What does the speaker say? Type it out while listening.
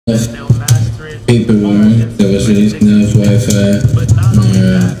paperwork that was released in Wi-Fi.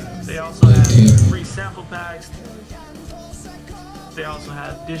 They also have free sample packs. They also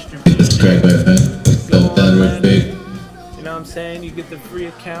have distribution. Let's crack Wi-Fi. Stop that real quick. You know what I'm saying? You get the free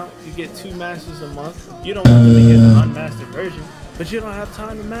account. You get 2 masters a month. You don't want to get an unmastered version, but you don't have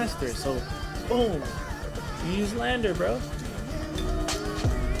time to master it. So, boom, you use Lander, bro.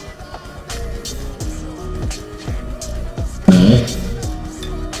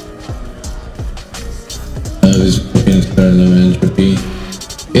 This low entropy.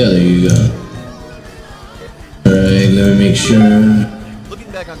 Yeah, there you go. Alright, let me make sure.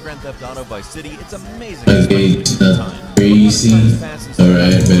 Looking back on Grand Theft Auto Vice City, it's amazing. Okay, it's not crazy.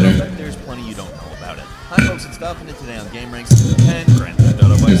 Alright, better. There's plenty you don't know about it. Hi folks, it's Falcon, and today on Game Ranks 10, Grand Theft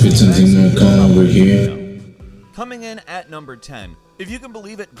Auto Vice City. Put something more calm over here. Coming in at number 10. If you can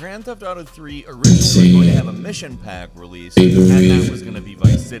believe it, Grand Theft Auto 3 originally was going to have a mission pack release, and that was going to be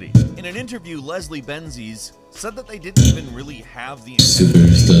Vice City. In an interview, Leslie Benzies said that they didn't even really have the sequel.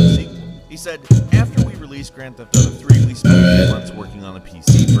 He said, after we released Grand Theft Auto 3, we spent a few months working on a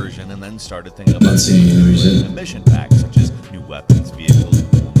PC version and then started thinking about a mission pack, such as new weapons, vehicles,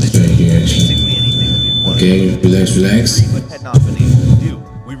 basically anything. Okay, relax. Had not been able to do.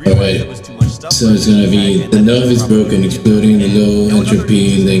 We realized there was too much stuff. So it's gonna be the knob is broken, exploding, the low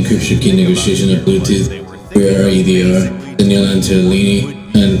entropy in the encryption key negotiation of Bluetooth, where EDR, Daniel Antonioli,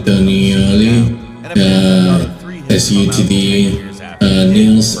 SUTD,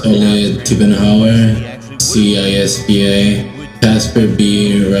 Niels Ole Tibbenhauer, CISPA, Casper B.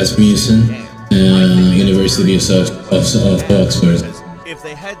 Rasmussen, University of Oxford. If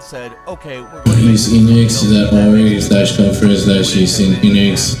they had said, okay, we're going to use Enix.org/conference/using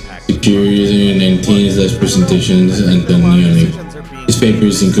Enix security 19/presentations Antonioli. These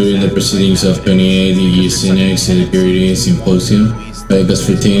papers, including the proceedings of 28 use Enix Security Symposium, August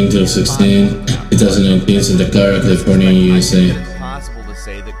 14 till 16, 2019, Santa Clara, California, USA.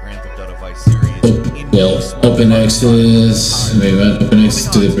 Open access. Open access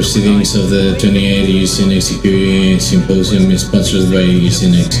to the proceedings of the 28 Usenix Security Symposium is sponsored by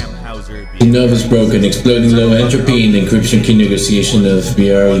Usenix. The knob is broken, exploding low entropy in the encryption key negotiation of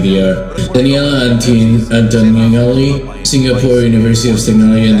BR-EDR. Daniela Antonioli, Singapore University of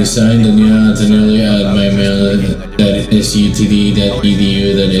Technology and Design. Daniela Antonioli at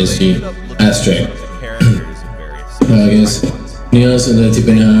mymail.sutd.edu.sg. Abstract. August. Niels Ole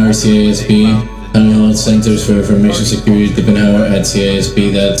Tibbenhauer, CISP. Town Centers for Information Security, Tibbenhauer at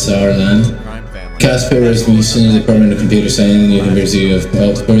CISP.Saarland. Casper Rasmussen, Department of Computer Science, University of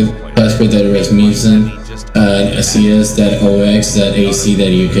Oxford. Casper.Rasmussen at cs.ox.ac.uk.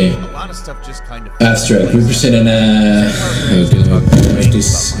 Abstract. We present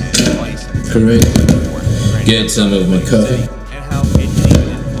this correct. Get some of my coffee.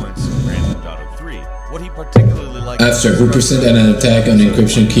 Abstract. We present an attack on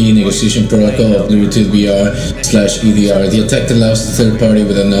encryption key negotiation protocol of Bluetooth BR/EDR. The attack allows the third party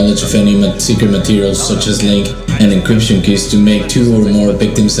with the knowledge of any secret materials such as link and encryption keys to make 2 or more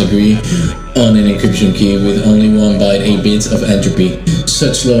victims agree on an encryption key with only 1 byte 8 bits of entropy.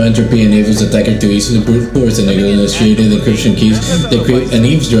 Such low entropy enables the attacker to easily brute force the negotiated encryption keys, decrypt and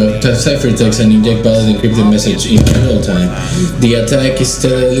eavesdrop ciphertext and inject valid encrypted message in real time. The attack is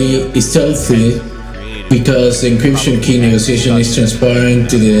stealthy because the encryption key negotiation is transparent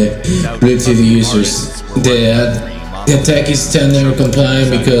to the Bluetooth users. The attack is standard compliant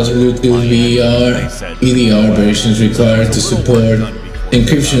because Bluetooth BR/EDR versions require to support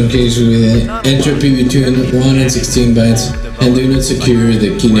encryption keys with entropy between 1 and 16 bytes and do not secure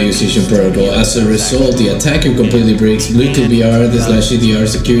the key negotiation protocol. As a result, the attacker completely breaks Bluetooth BR/EDR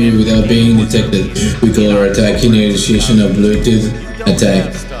security without being detected. We call our attack key negotiation of Bluetooth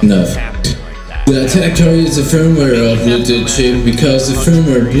attack KNOB. The attack targets the firmware of Bluetooth chip because the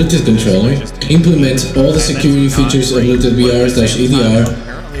firmware Bluetooth controller implements all the security features of Bluetooth BR/EDR.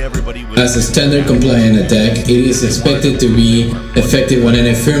 As a standard compliant attack, it is expected to be effective on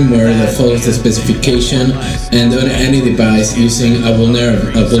any firmware that follows the specification and on any device using a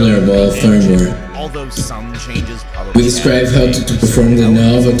vulnerable firmware. We describe how to perform the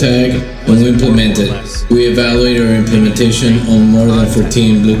knob attack and we implement it. We evaluate our implementation on more than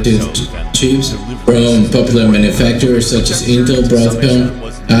 14 Bluetooth chips from popular manufacturers such as Intel, Broadcom,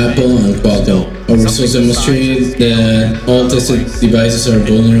 Apple, and Qualcomm. Our results demonstrate that all tested devices are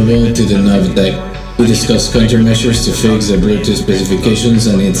vulnerable to the knob attack. We discuss countermeasures to fix the Bluetooth specifications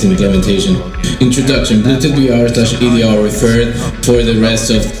and its implementation. Introduction. Bluetooth VR/EDR, referred for the rest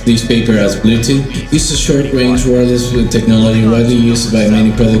of this paper as Bluetooth, is a short-range wireless technology widely used by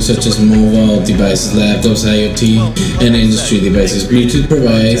many products such as mobile devices, laptops, IoT, and industry devices. Bluetooth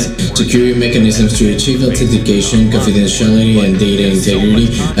provides security mechanisms to achieve authentication, confidentiality, and data integrity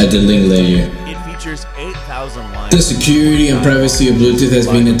at the link layer. The security and privacy of Bluetooth has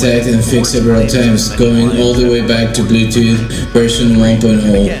been attacked and fixed several times, going all the way back to Bluetooth version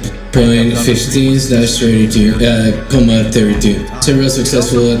 1.0.15/32. Several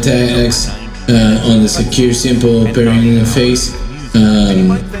successful attacks on the secure simple pairing interface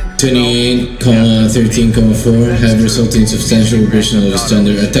 28,13,4 have resulted in substantial revision of the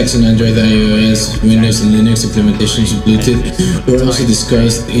standard. Attacks on Android, iOS, Windows, and Linux implementations of Bluetooth were also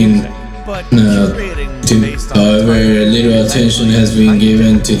discussed in However, little attention has been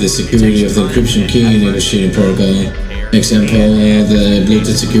given to the security of the encryption key negotiating protocol. Example, the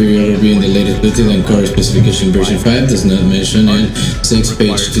Bluetooth security overview in the latest Bluetooth and core specification version 5 does not mention it. 6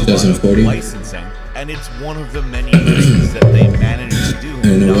 page 2040. And it's one of the many things that they managed to do. I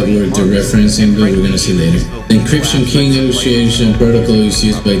don't know what word to referencing, but we're gonna see later. The encryption key negotiation protocol is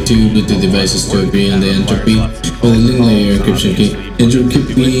used by two Bluetooth devices to agree on the entropy of the link layer encryption key.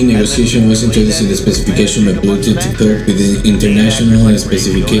 Entropy negotiation was introduced in the specification of Bluetooth to cope with the international and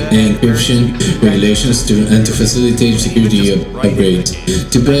specific encryption regulations and to facilitate security upgrades.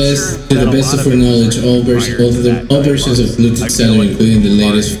 To the best of our knowledge, all versions of Bluetooth standard, including the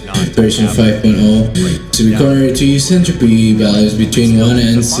latest version 5.0, is required to use entropy values between 1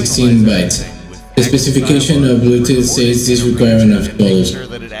 and 16 bytes. The specification of Bluetooth states this requirement as follows.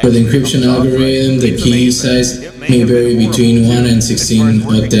 For the encryption algorithm, the key size may vary between 1 and 16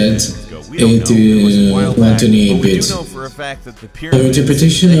 octets, 8 to 128 bits. Our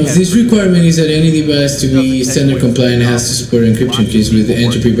interpretation of this requirement is that any device to be standard compliant has to support encryption keys with the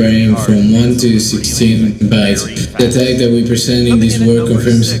entropy varying from 1 to 16 bytes. The attack that we present in this work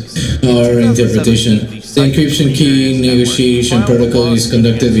confirms our interpretation. The encryption key negotiation protocol is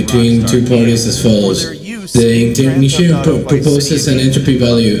conducted between two parties as follows. The initiator proposes an entropy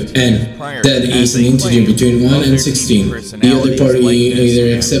value n that is an integer between 1 and 16. The other party either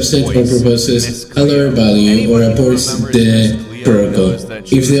accepts it or proposes a lower value or aborts the protocol.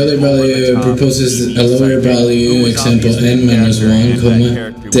 If the other value proposes a lower value, example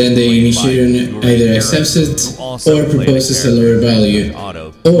n-1, then the initiator either accepts it or proposes a lower value,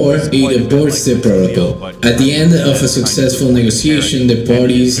 or it aborts the protocol. At the end of a successful negotiation, the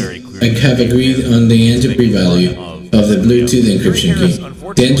parties have agreed on the entropy value of the Bluetooth encryption key.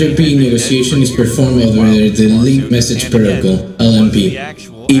 The entropy negotiation is performed over the link message protocol, LMP.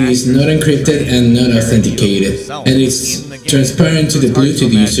 It is not encrypted and not authenticated, and it's transparent to the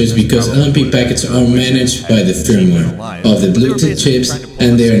Bluetooth users because LMP packets are managed by the firmware of the Bluetooth chips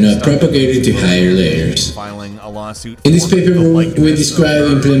and they are not propagated to higher layers. In this paper, we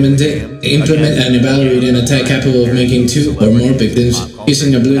describe, implement and evaluate an attack capable of making 2 or more victims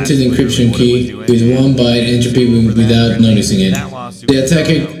using a Bluetooth encryption key with 1 byte entropy without noticing it. The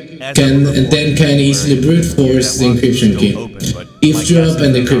attacker can easily brute force the encryption key, eavesdrop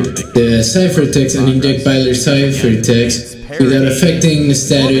and decrypt the ciphertext and inject byte ciphertext without affecting the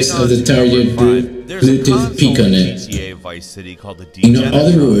status of the target Bluetooth Piconet. In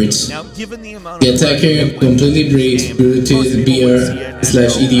other words, the attacker completely breaks Bluetooth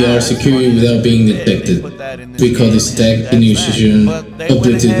VR/EDR security without being detected. We call this attack initiation of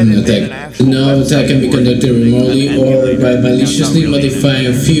Bluetooth attack. The knob attack can be conducted remotely or by maliciously modifying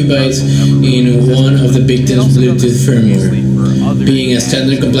a few bytes in one of the victim's Bluetooth firmware. Being a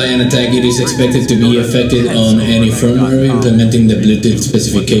standard compliant attack, it is expected to be effective on any firmware implementing the Bluetooth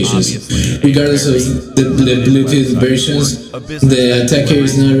specifications. Regardless of the Bluetooth versions, the attacker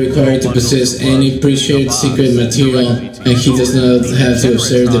is not required to possess any pre-shared secret material, and he does not have to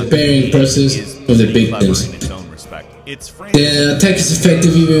observe the pairing process of the victims. The attack is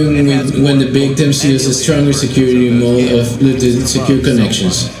effective even when the victims use a stronger security mode of Bluetooth secure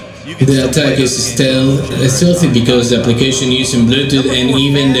connections. The attack is stealthy because the application using Bluetooth and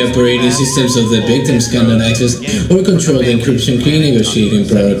even the operating systems of the victims cannot access or control the encryption key negotiating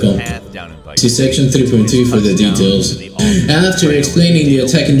protocol. See section 3.2 for the details. After explaining the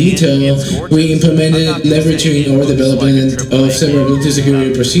attack in detail, we implemented leveraging or development of several Bluetooth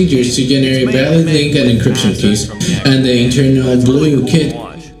security procedures to generate valid link and encryption keys, and the internal blue kit.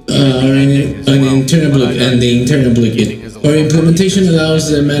 Our implementation allows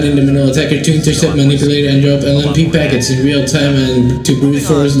the man-in-the-middle attacker to intercept, manipulate, and drop LNP packets in real time and to brute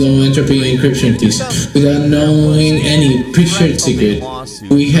force low entropy encryption keys without knowing any pre-shared secret.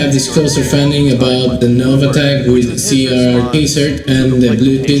 We have disclosed our finding about the KNOB attack with CRK cert and the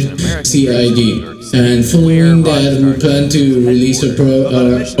Bluetooth CID. And following that, we plan to release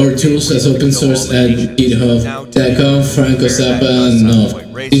our tools as open source at github.com, Franco Zappa, and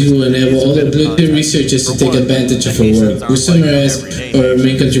KNOB. This will enable other Bluetooth researchers to take advantage of our work. We summarize our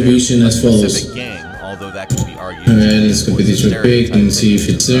main contribution as follows. Alright, let's copy this real quick and see if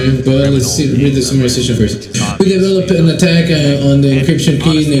it's there. But let's read the summarization first. We developed an attack on the encryption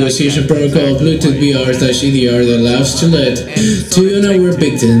key negotiation protocol Bluetooth BR/EDR that allows to let two unaware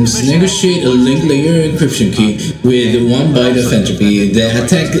victims negotiate a link layer encryption key with 1 byte of entropy. The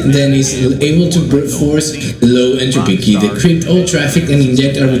attack then is able to brute force the low entropy key, decrypt all traffic, and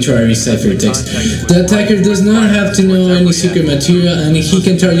inject arbitrary ciphertext. The attacker does not have to know any secret material, and he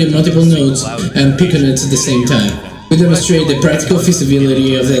can target multiple nodes and pick on it at the same time. We demonstrate the practical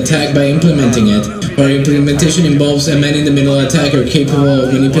feasibility of the attack by implementing it. Our implementation involves a man-in-the-middle attacker capable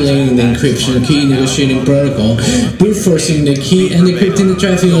of manipulating the encryption key negotiating protocol, brute forcing the key, and decrypting the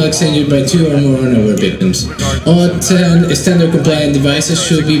traffic exchanged by 2 or more unaware victims. All 10 standard-compliant devices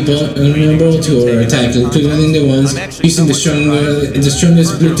should be vulnerable to our attack, including the ones using the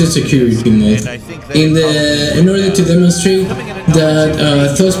strongest Bluetooth security mode. In order to demonstrate that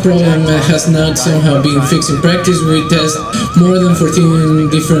Thos problem has not somehow been fixed in practice, we test more than 14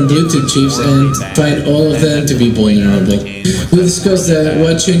 different Bluetooth chips and find all of them to be vulnerable. We discussed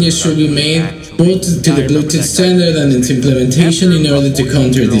what changes should be made both to the Bluetooth standard and its implementation in order to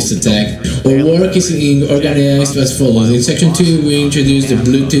counter this attack. Our work is organized as follows. In Section 2, we introduce the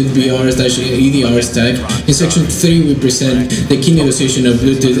Bluetooth BR/EDR stack. In Section 3, we present the key negotiation of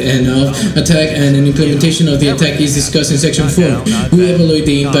Bluetooth NOB attack, and an implementation of the attack is discussed in Section 4. We evaluate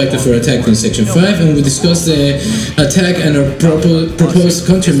the impact of our attack in Section 5, and we discuss the attack and our proposed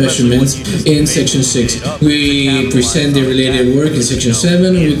countermeasurements in Section 6. We present the related work in Section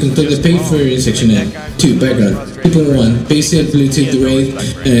 7, and we conclude the paper in Section 8. 2. Background. 2.1. Basic Bluetooth rate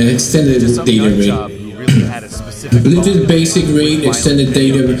and extended data rate. Bluetooth Basic Rate Extended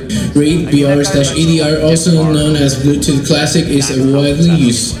Data Rate BR/EDR, also known as Bluetooth Classic, is a widely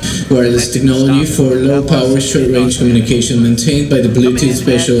used wireless technology for low-power, short-range communication maintained by the Bluetooth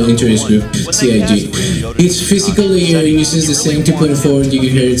Special Interest Group (CIG). Its physical layer uses the same 2.4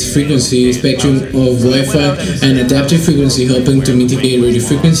 GHz frequency spectrum of Wi-Fi and adaptive frequency, helping to mitigate radio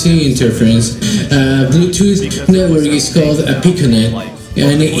frequency interference. Bluetooth network is called a Piconet,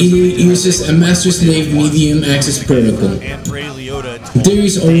 and it uses a master-slave medium access protocol. There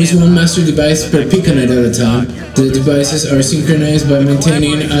is always one master device per Piconet at a time. The devices are synchronized by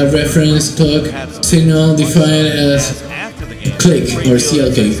maintaining a reference clock signal defined as click or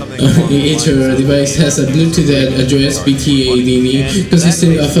CLK. Each device has a Bluetooth address BTADD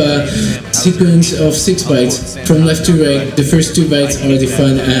consisting of a sequence of 6 bytes from left to right. The first 2 bytes are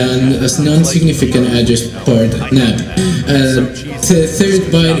defined as non-significant address part NAP. The third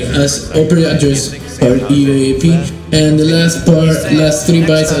byte as upper address part UAP, and the last 3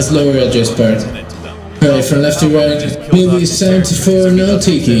 bytes as lower address part. Alright, from left to right, maybe it's time for note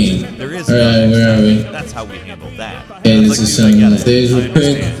taking. Alright, where are we? That's how we handle that. Okay, let's do some of this real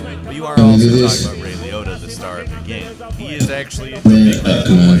quick. Can we do this? He is actually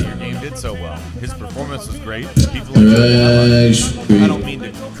Come on. your game did so well. His performance was great. People Alright, I don't mean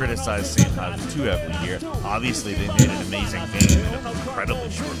to criticize St. House too heavily here. Obviously, they made an amazing game in an incredibly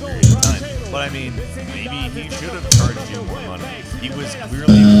short period of time. But I mean, maybe he should have charged you more money. He was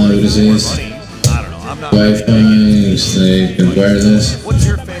clearly what is this? money. I don't know. I'm not. Wi-Fi, it's like wireless. What's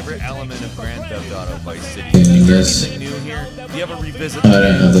your favorite element of Grand Theft Auto Vice City? And Is there this. anything new here? Do you ever revisit? I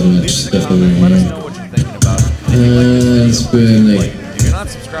don't have that much stuff over Let us here. know what you're thinking about it. And if you'd like to see Let's what put in we like If you're not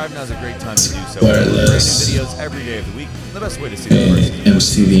subscribed, now's a great time to do so. wireless. We're videos every day of the week. The best way to see the first is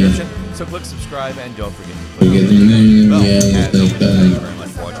MCD. description. So click subscribe and don't forget to We're click getting there, bell. yeah, Thank like you very that. much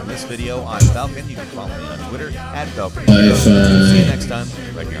for watching this video. I'm Falcon. You can follow me on Twitter at Falcon. Wi-Fi. See you next time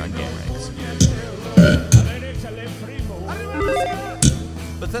right here on Game Ranks. Alright,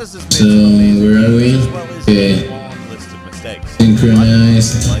 Bethesda's made so some amazing where are we? games, as well as Okay, a long list of mistakes.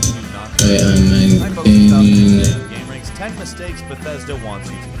 synchronized. Like do not I am Hi, folks, maintaining. Game Ranks 10 mistakes Bethesda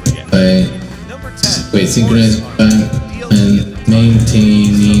wants you to forget. Number 10. Wait, synchronized and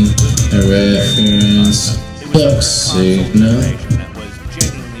maintaining a reference clock signal. That was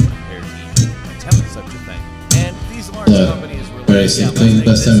genuinely prepared to attempt such a thing. And these large Look, companies were where is it? Click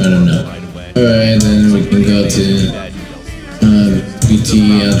last time, I don't know. Alright, then we can go to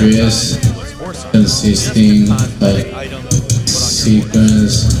BT address. consisting of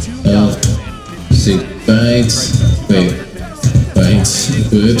sequence of 6 bytes. Wait, bytes,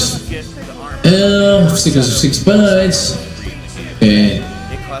 whoops. Sequence of 6 bytes. Okay.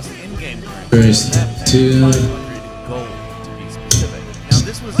 First 2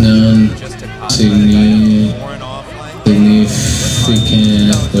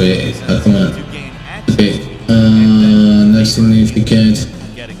 non-significant. Wait, come on. Okay, not significant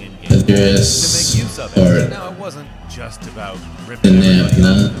address part. Now it wasn't just about The ripping nap, everybody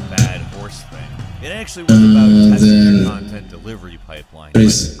no? off the bad horse thing. It actually was about testing then the content delivery pipeline.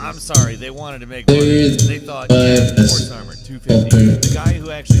 Chris, I'm sorry, they wanted to make money. They thought, third, horse armor, 250. The guy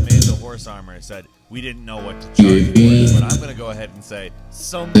who actually made the horse armor said, we didn't know what to charge for it, but I'm going to go ahead and say,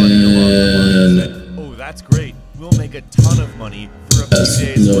 somebody along the line said, oh, that's great. We'll make a ton of money for a few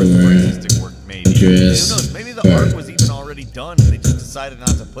days worth of artistic work, maybe. Who knows? Maybe the art was even already done, and they just decided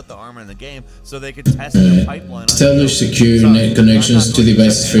not to put the armor in the game so they could test their pipeline. Establish secure net connections to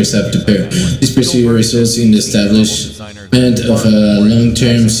devices first up to pair. This procedure results in the establishment of a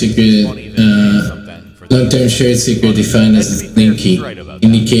long-term shared secret defined as link key,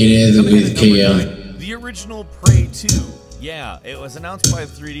 indicated with KL. The original Prey 2. Yeah, it was announced by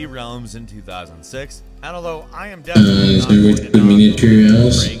 3D Realms in 2006, and although I am definitely not going to knock the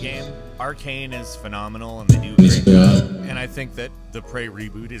Prey game, Arcane is phenomenal and they do a great job, and I think that the Prey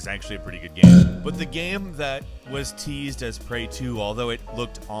reboot is actually a pretty good game. But the game that was teased as Prey 2, although it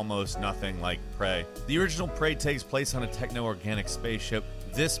looked almost nothing like Prey, the original Prey takes place on a techno-organic spaceship.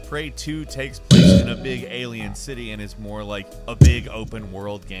 This Prey 2 takes place in a big alien city and is more like a big open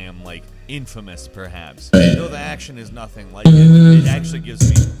world game, like Infamous perhaps. Though the action is nothing like it, it actually gives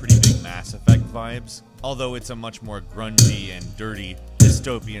me pretty big Mass Effect vibes, although it's a much more grungy and dirty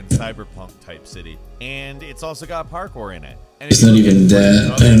dystopian cyberpunk type city. And it's also got parkour in it. And It's not even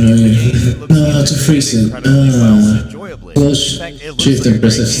that annoying. No, to freeze it. Shift and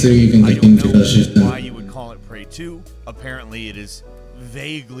press F3, you can continue to close shift. Why you would call it Prey 2? Apparently it is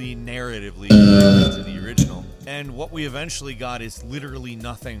vaguely narratively related to the original, and what we eventually got is literally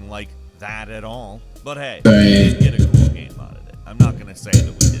nothing like that at all. But hey, we did get a cool game out of it. I'm not gonna say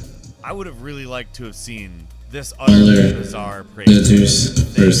that we didn't. I would have really liked to have seen this utterly bizarre Prey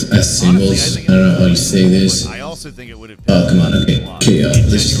letters first as symbols. I don't know how you say this. I also think it would have. Oh, come on, okay.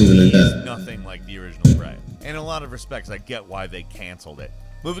 Let's just leave it like that. Nothing like the original Prey. In a lot of respects, I get why they canceled it.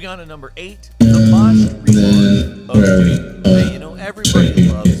 Moving on to number 8, the botched Then, where are we? Hey, you know, everybody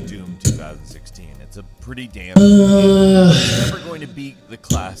loves Doom 2016. It's a pretty damn it's never going to beat the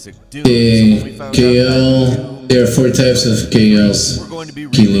classic Doom. KL. There are 4 types of KLs. We're going to be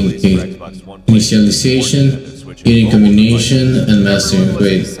Killing key. Initialization, heating combination, and mastering.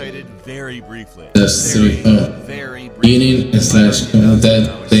 Wait, very briefly. that's 3. Oh, heating /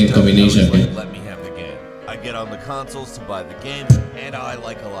 that thing combination. Okay. Let me have the game. I get on the consoles to buy the game, and I,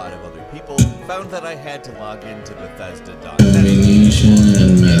 like a lot of other people, found that I had to log into Bethesda.net. Combination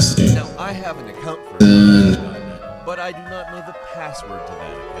and mastering. Now, I have an account for Bethesda.net, but I do not know the password to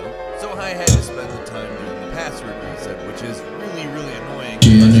that account, so I had to spend the time doing the password reset, which is really, really annoying.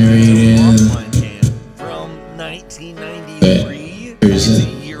 Generated. It's an offline game from 1993. It's a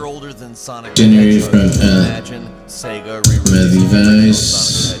year older than Sonic. Generated from Imagine Sega rereleasing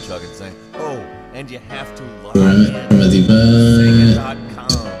Sonic the Hedgehog and saying, oh, and you have to log in from a device. Sega.com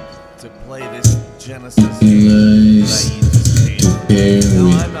to play this Genesis Nice to pair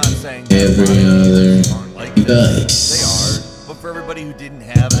with every other device. They are, but for everybody who didn't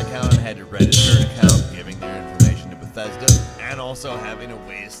have an account and had to register an account, giving their information to Bethesda, and also having to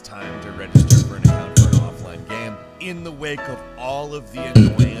waste time to register for an account for an offline game, in the wake of all of the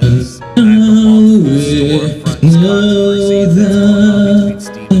annoyance and the multiple storefront controversy that's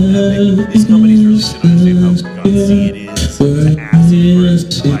going on between Steam and Epic, these companies really should understand how gutsy it is to ask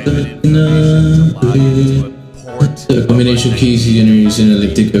for private information to log into a port. The combination keys generate an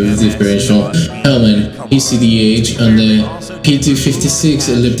elliptic curve differential element ECDH on the P256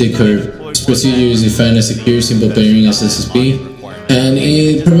 elliptic curve. This procedure is defined as secure simple pairing as SSP, and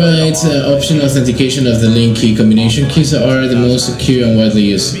it provides optional authentication of the link key. Combination keys are the most secure and widely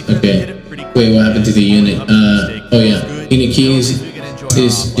used. Okay. Wait, what happened to the unit? Oh yeah. Unit keys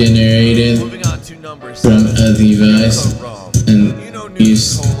is generated from a device and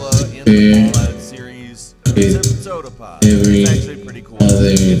used to pair with every other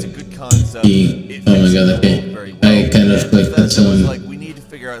key. Oh my god, okay. I kind of like that song.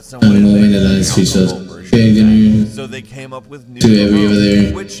 I'm moving the lines results. So they came up with new to every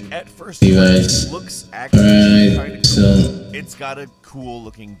other which at first device. looks actually Alright, so it's got a cool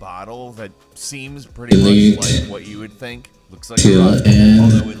looking bottle that seems pretty much like what you would think Looks like a rocket,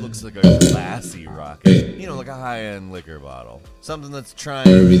 although it looks like a classy rocket. You know, like a high-end liquor bottle. Something that's trying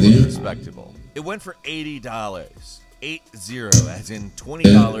to be respectable. It went for $80. 80, as in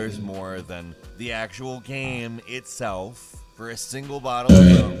 $20 more than the actual game itself for a single bottle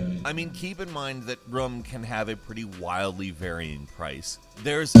of rum. I mean, keep in mind that rum can have a pretty wildly varying price.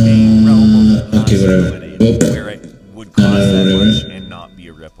 There's a realm of possibility where it would cost that much and not be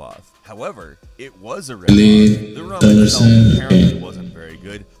a ripoff. However, it was a ripoff. The rum itself apparently wasn't very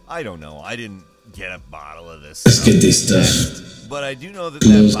good. I don't know. I didn't get a bottle of this. Let's get this stuff. But I do know that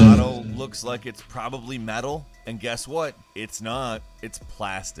that bottle looks like it's probably metal. And guess what? It's not. It's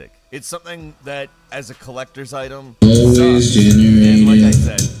plastic. It's something that, as a collector's item, always generated. And like I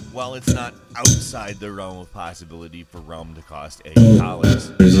said, while it's not outside the realm of possibility for rum to cost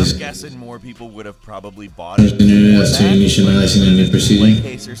 $80, I'm guessing more people would have probably bought it after initializing a new procedure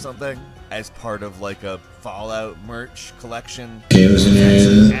case or something as part of like a Fallout merch collection. Okay, was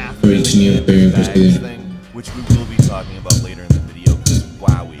for each new pairing procedure thing, which we will be talking about later in the video. Because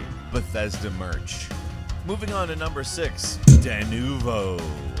wowie, Bethesda merch. Moving on to number 6, Denuvo.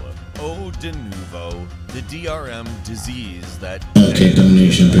 Oh, Denuvo, the DRM disease that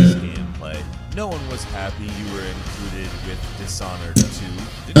domination gameplay. No one was happy you were included with Dishonored 2.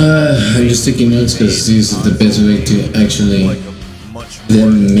 I'm just taking notes because this is the best way to actually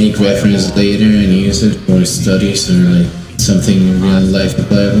then make reference later and use it for studies or like something real life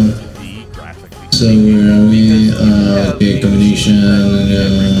applicable. So where are we? Okay, combination.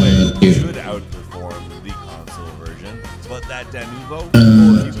 Denuvo,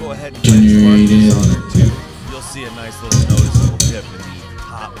 if you go ahead and Dishonored 2, you'll see a nice little noticeable dip in the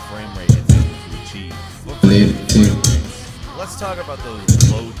top frame rate it's able to achieve. Let's talk about those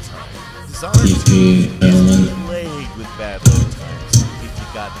load times. Dishonored 2 is plagued with bad load times if you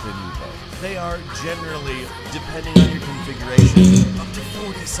got Denuvo. They are generally, depending on your configuration, up to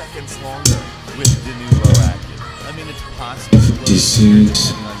 40 seconds longer with Denuvo active. I mean, it's possible to load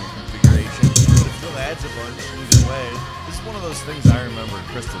depending on your configuration, but it still adds a bunch either way. One of those things I remember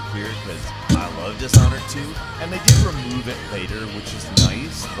crystal clear because I love Dishonored 2, and they did remove it later, which is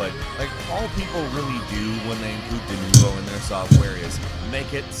nice, but like all people really do when they include Denuvo in their software is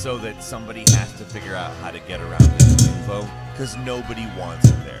make it so that somebody has to figure out how to get around the Denuvo, because nobody wants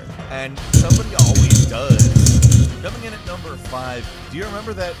it there. And somebody always does. Coming in at number 5, do you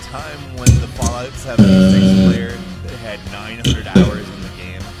remember that time when the Fallout 76 player that had 900 hours in the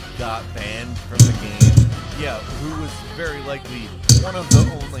game got banned from the game? Yeah, who was very likely one of the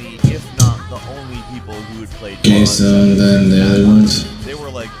only, if not the only people who had played. Okay, so then the other ones. They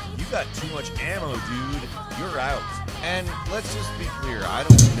were like, you got too much ammo, dude. You're out. And let's just be clear, I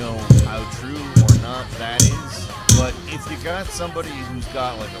don't know how true or not that is, but if you got somebody who's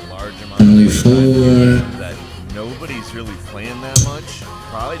got like a large amount of that nobody's really playing that much,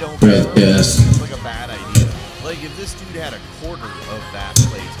 probably don't play it. It's like a bad idea. Like if this dude had a quarter of that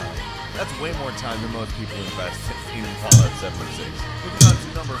playtime, that's way more time than most people invest in Fallout 76. Moving on to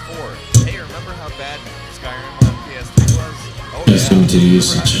number 4. Hey, remember how bad Skyrim on PS3 was? Oh yeah,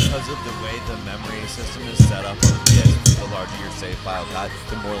 because of the way the memory system is set up on PS3, the larger your save file got,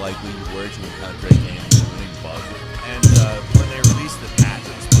 the more likely you were to encounter a game-ruining bug. And when they released the patch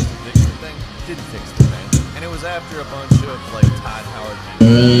that was supposed to fix the thing, didn't fix the thing. And it was after a bunch of like Todd Howard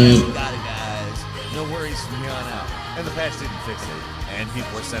videos. Got it, guys. No worries from here on out. And the patch didn't fix it. And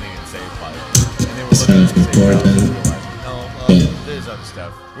people were sending in save files. And they were looking at save files. There's other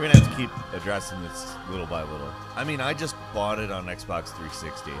stuff. We're going to have to keep addressing this little by little. I mean, I just bought it on Xbox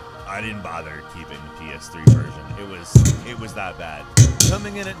 360. I didn't bother keeping the PS3 version. It was that bad.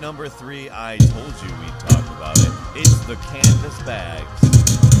 Coming in at number 3, I told you we'd talk about it. It's the canvas bags of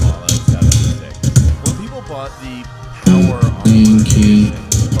Fallout 76. When people bought the Power Armor edition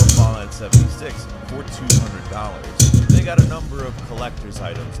of Fallout 76 for $200, they got a number of collector's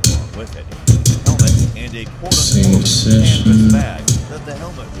items along with it. Helmet and a quote-unquote canvas bag that the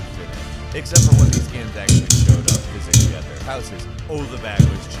helmet would fit in. Except for when these games actually showed up physically at their houses. Oh, the bag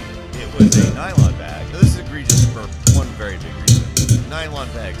was cheap. It was a nylon bag. Now, this is egregious for one very big reason. Nylon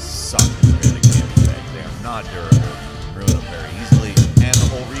bags suck compared to canvas bags. They are not durable, ruin them very easily, and the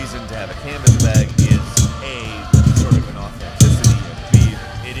whole reason to have a canvas bag is A, sort of an authenticity, and B,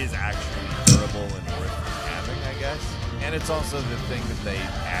 it is actually durable and worth having, I guess. And it's also the thing that they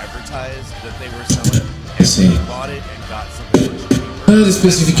advertised that they were selling, and we bought it and got something much cheaper. The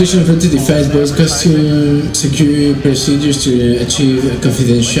specification for the device both custom security procedures to achieve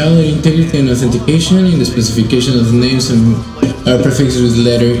confidentiality, integrity, and authentication. In the specification of the names are prefixed with the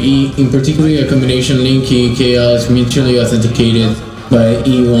letter E. In particular, a combination link key KL is mutually authenticated by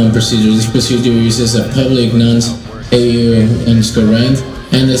E1 procedure. This procedure uses a public AU_rand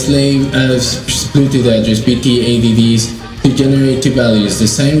and a slave Bluetooth address BT_ADDs to generate two values: the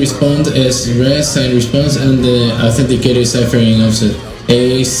signed response SRES signed response and the authenticated ciphering offset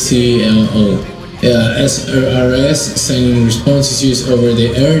ACLO. SRS signing response is used over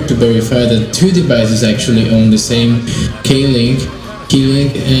the air to verify that two devices actually own the same key link,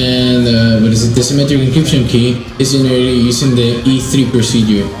 and the symmetric encryption key is generated using the E3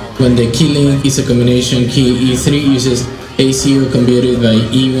 procedure. When the key link is a combination key, E3 uses ACO computed by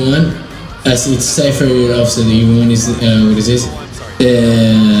E1 as its cipher offset. E1 is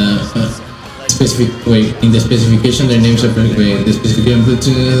in the specification their names are the specification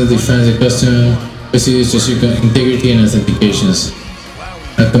Bluetooth defines the custom procedures to secure integrity and authentications.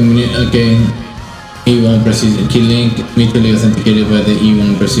 E1 procedure key link mutually authenticated by the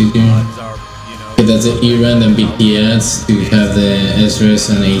E1 procedure. Okay, that's the ERAND and BTS to have the SRES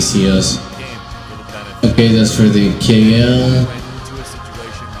and ACOs. Okay, that's for the KL.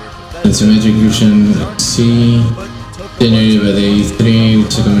 And symmetric encryption C generated by the E3,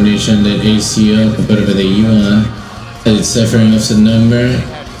 which is a combination that ACO computed by the E1 and its ciphering offset number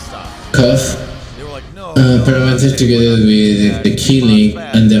cuff parameter together with the key link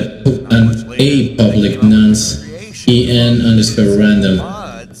and a public nonce EN_random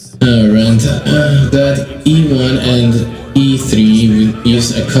that E1 and E3 will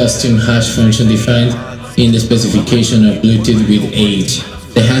use a custom hash function defined in the specification of Bluetooth with H.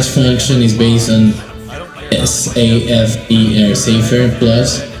 The hash function is based on SAFER cipher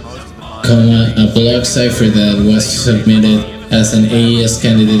plus a block cipher that was submitted as an AES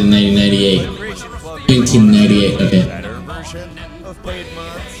candidate in 1998. Okay.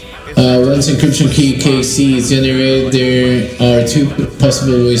 Once encryption key KC is generated, there are two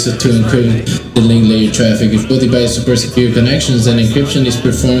possible ways to encrypt the link layer traffic. If both devices support secure connections, then encryption is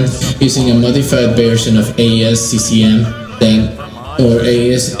performed using a modified version of AES-CCM, or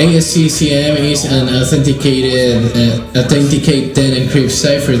AES-CCM is an authenticate then encrypt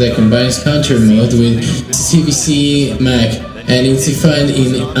cipher that combines counter mode with CVC MAC, and it's defined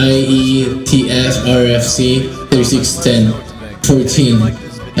in IETF RFC 3610-14.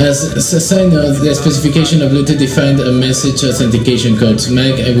 As a side note, the specification of Bluetooth defined a message authentication code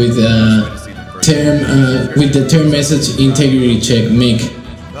MAC with the term message integrity check MIC.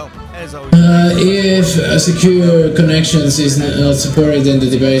 If a secure connections is not supported, then the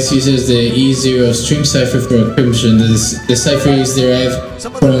device uses the E0 stream cipher for encryption. The cipher is derived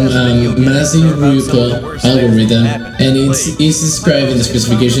from a massive RUPL algorithm, and it is described in the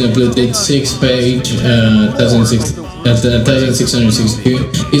specification of Bluetooth 6 page 1662.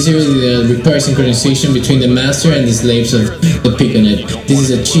 E0 requires synchronization between the master and the slaves of the Piconet. This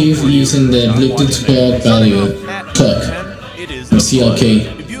is achieved using the Bluetooth clock value CLK.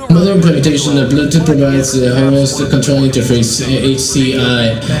 Modern implementation of Bluetooth provides the host control interface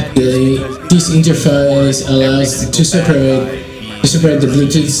HCI. This interface allows to separate the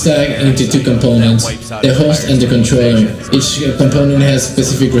Bluetooth stack into two components, the host and the controller. Each component has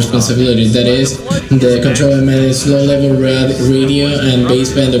specific responsibilities, that is, the controller manages low-level radio and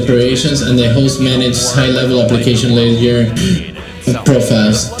baseband operations, and the host manages high-level application layer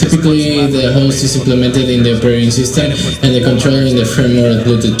profiles. Typically, the host is implemented in the operating system and the controller in the firmware of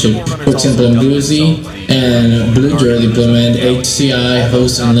Bluetooth chip. For example, BlueZ and BlueDrill implement HCI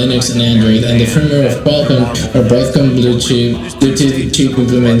hosts on Linux and Android, and the firmware of Qualcomm or Broadcom Bluetooth chip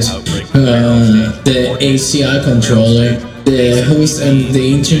implements the HCI controller. The host and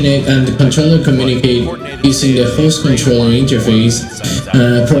the internet and the controller communicate using the host controller interface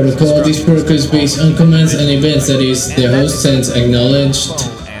protocol. This protocol is based on commands and events, that is, the host sends acknowledged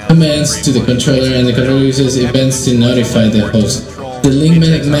commands to the controller and the controller uses events to notify the host. The Link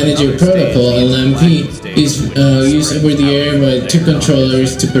Manager Protocol, LMP, is used over the air by two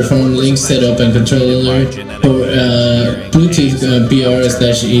controllers to perform link setup and controller for Bluetooth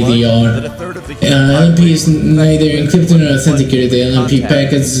BR/EDR. LMP is neither encrypted nor authenticated. The LMP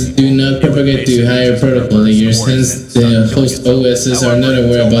packets do not propagate to higher protocol layers, hence the host OSs are not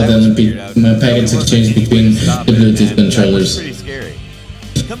aware about the LMP packets exchange between the Bluetooth controllers.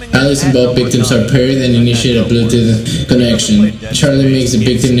 Alice and Bob victims are paired and initiate a Bluetooth connection. Charlie makes the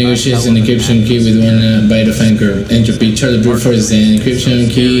victim negotiate an encryption key with 1 byte of anchor entropy. Charlie brute forces the encryption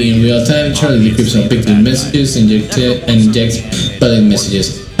key in real time. Charlie decrypts all victim messages and injects valid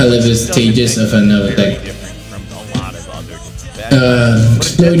messages. High-level stages of an attack.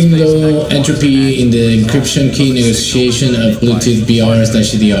 Exploiting low entropy in the encryption key negotiation of Bluetooth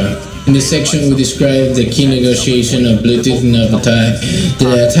BR/EDR. In this section, we describe the key negotiation of Bluetooth KNOB attack.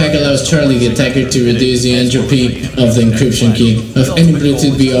 The attack allows Charlie, the attacker, to reduce the entropy of the encryption key of any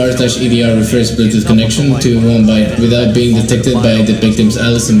Bluetooth VR/EDR refers Bluetooth connection to 1 byte without being detected by the victim's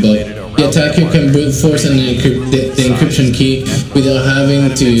Alice symbol. The attacker can brute force and encrypt the encryption key without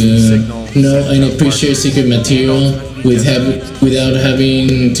having to know any pre-shared secret material without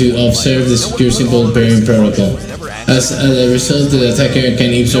having to observe the secure simple pairing protocol. As a result, the attacker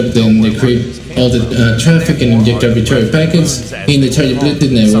can eavesdrop and decrypt all the traffic and inject arbitrary packets in the target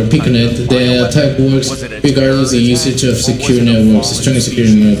Bluetooth network, Piconet. The attack works regardless of the usage of secure networks. A strong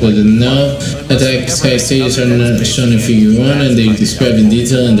security network. The now attack sky stages are not shown in Figure 1 and they are described in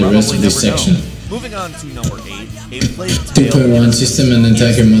detail in the rest of this section. Moving on to number 8, 2.1 System and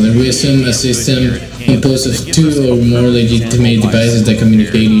Attacker Model. We assume a system composed of 2 or more legitimate devices that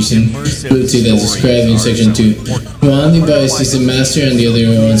communicate using Bluetooth as described in section 2. One device is the master and the other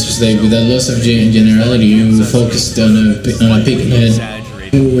one is slave. Without loss of generality, we focused on a Piconet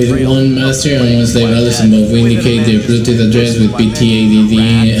with one master and one slave Alice above. We indicate their Bluetooth address with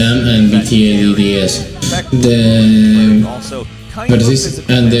BTADDM and BTADDS.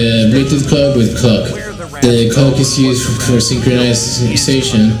 And the Bluetooth clock with clock. The clock is used for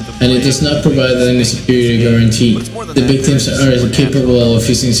synchronization and it does not provide any security guarantee. The victims are capable of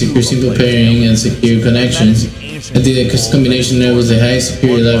using secure simple pairing and secure connections. The combination enables a high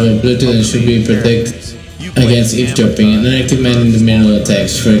security level of Bluetooth and should be protected against eavesdropping and active man-in-the-middle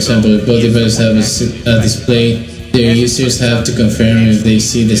attacks. For example, if both devices have a display, their users have to confirm if they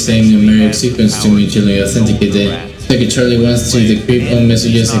see the same numeric sequence to mutually authenticate it. Charlie wants to decrypt all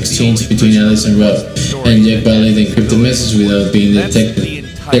messages exchanged between Alice and Rob, and Jack validate the encrypted message without being detected.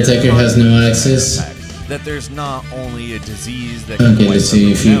 The attacker has no access. That there's not only a disease that okay, let's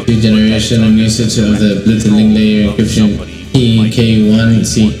see. Future generation and usage of the Bluetooth link layer encryption key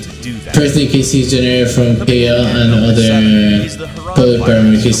K1C. Firstly, KC is generated from KL and other polar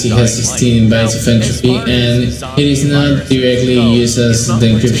parameter. KC has 16 bytes of entropy, and it is not directly used as the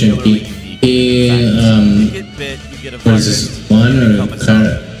encryption key. What is this, 1 or car?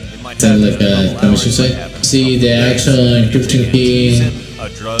 Is that like a commission site? See the actual encryption key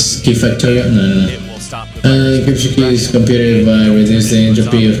factorial? No. Encryption key is computed by reducing the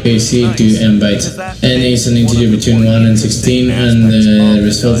entropy of KC to n bytes. N is an integer between 1 and 16, and the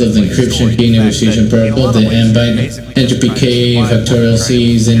result of the encryption key negotiation protocol, the n byte entropy K factorial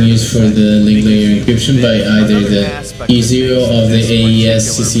C is then used for the link layer encryption by either the E0 of the AES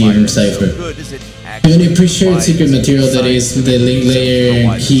CCM cipher. Given a pre-shared secret material that is the link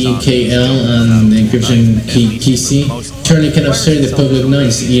layer key KL and the encryption key KC, Charlie can observe the public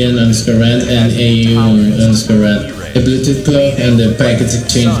nodes EN_RAND and AU_RAND, the Bluetooth clock, and the packets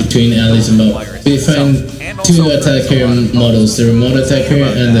exchanged between Alice and Bob. We define 2 attacker models, the remote attacker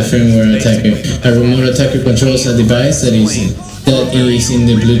and the firmware attacker. A remote attacker controls a device that is in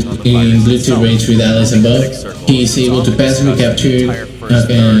the Bluetooth range with Alice and Bob. He is able to passively capture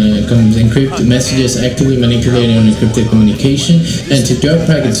encrypt messages, actively manipulating unencrypted communication, and to drop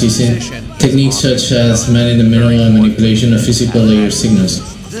packets using techniques such as man-in-the-middle and manipulation of physical layer signals.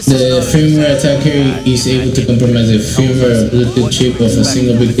 The firmware attacker is able to compromise the firmware of Bluetooth chip of a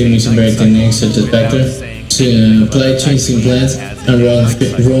single victim using various techniques such as backdoor, supply chain implants, and raw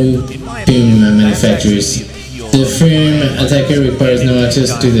firm manufacturers. The firm attacker requires no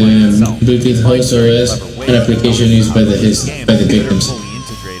access to the Bluetooth host OS and application used by the victims.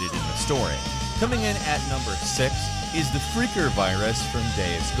 Integrated in the story. Coming in at number 6 is the Freaker virus from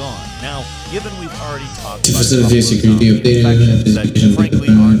Days Gone. Now, given we've already talked about security that frankly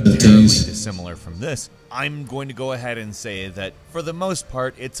aren't terribly dissimilar from this, I'm going to go ahead and say that for the most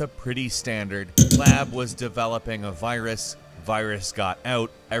part, it's a pretty standard lab was developing a virus got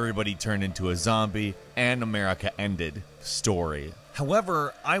out, everybody turned into a zombie, and America ended story.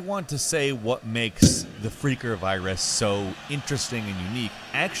 However, I want to say what makes the Freaker virus so interesting and unique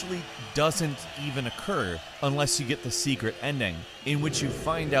actually doesn't even occur unless you get the secret ending, in which you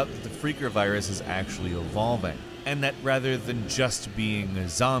find out that the Freaker virus is actually evolving, and that rather than just being a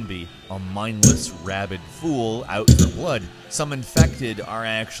zombie, a mindless, rabid fool out for blood, some infected are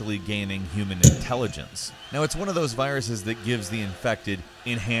actually gaining human intelligence. Now, it's one of those viruses that gives the infected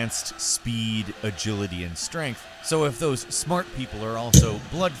enhanced speed, agility, and strength, so if those smart people are also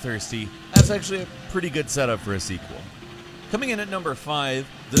bloodthirsty, that's actually a pretty good setup for a sequel. Coming in at number 5,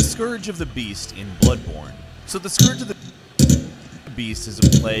 The Scourge of the Beast in Bloodborne. So the Scourge of the Beast is a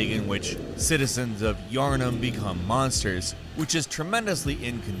plague in which citizens of Yharnam become monsters, which is tremendously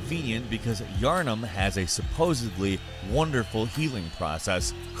inconvenient because Yharnam has a supposedly wonderful healing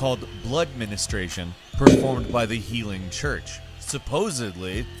process called blood ministration performed by the Healing Church.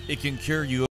 Supposedly, it can cure you